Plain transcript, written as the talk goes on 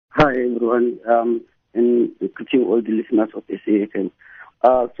Hi, everyone, and greeting all the listeners of SAfm.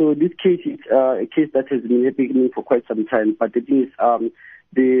 So this case is a case that has been happening for quite some time, but the thing is,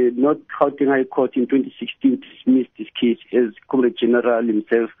 the North Gauteng High Court in 2016 dismissed this case as Comrade General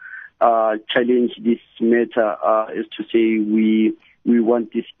himself challenged this matter as to say we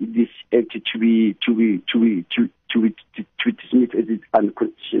want this act to be dismissed as it's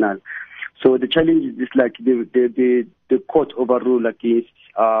unconstitutional. So the challenge is this: like the court overruled against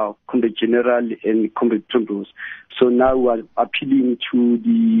Comrade General and Comrade Primrose. So now we are appealing to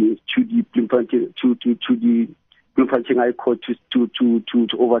the Bloemfontein High Court to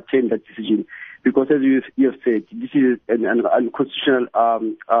overturn that decision, because as you have said, this is an unconstitutional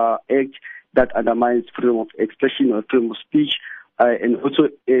act that undermines freedom of expression or freedom of speech, and also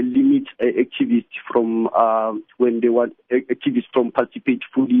limits activists from participate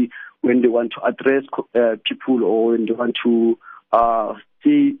fully when they want to address people, or when they want to have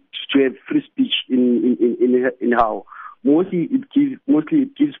free speech in how. Mostly it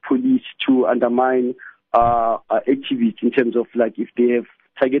gives police to undermine activists in terms of, like, if they have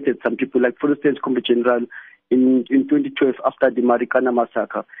targeted some people. Like, for instance, Comrade General in 2012, after the Marikana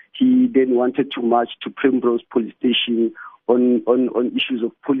massacre, he then wanted to march to Primrose police station on issues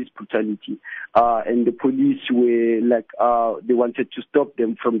of police brutality, and the police were like, they wanted to stop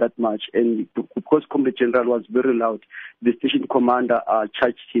them from that march, and because Comrade General was very loud, the station commander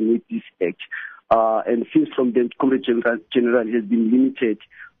charged him with this act, and since from then, Comrade General has been limited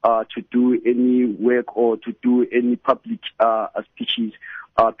to do any work or to do any public speeches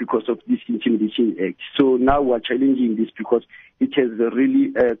because of this Intimidation Act. So now we're challenging this because it has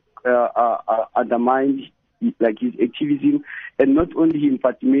really undermined like his activism, and not only him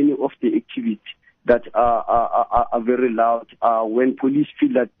but many of the activists that are very loud. When police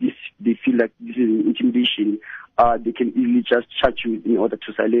feel like this, they feel like this is intimidation, they can easily just charge you in order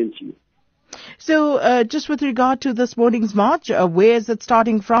to silence you. So just with regard to this morning's march, where is it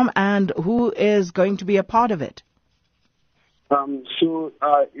starting from and who is going to be a part of it? So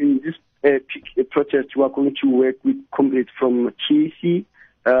in this protest, we are going to work with comrades from TAC,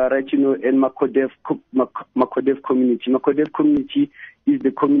 Right2Know, and Makodev community. Makodev community is the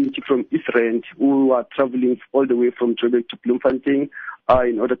community from East Rand who are traveling all the way from Joburg to Bloemfontein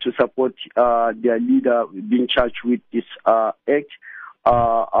in order to support their leader being charged with this act.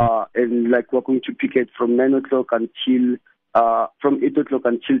 And like we're going to picket from 9 o'clock until from 8 o'clock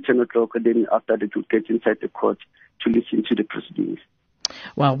until 10 o'clock, and then after that we'll get inside the court to listen to the proceedings.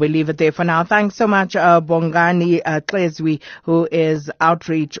 Well, we'll leave it there for now. Thanks so much, Bongani Xezwi, who is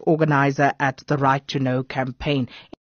Outreach Organiser at the Right2Know Campaign.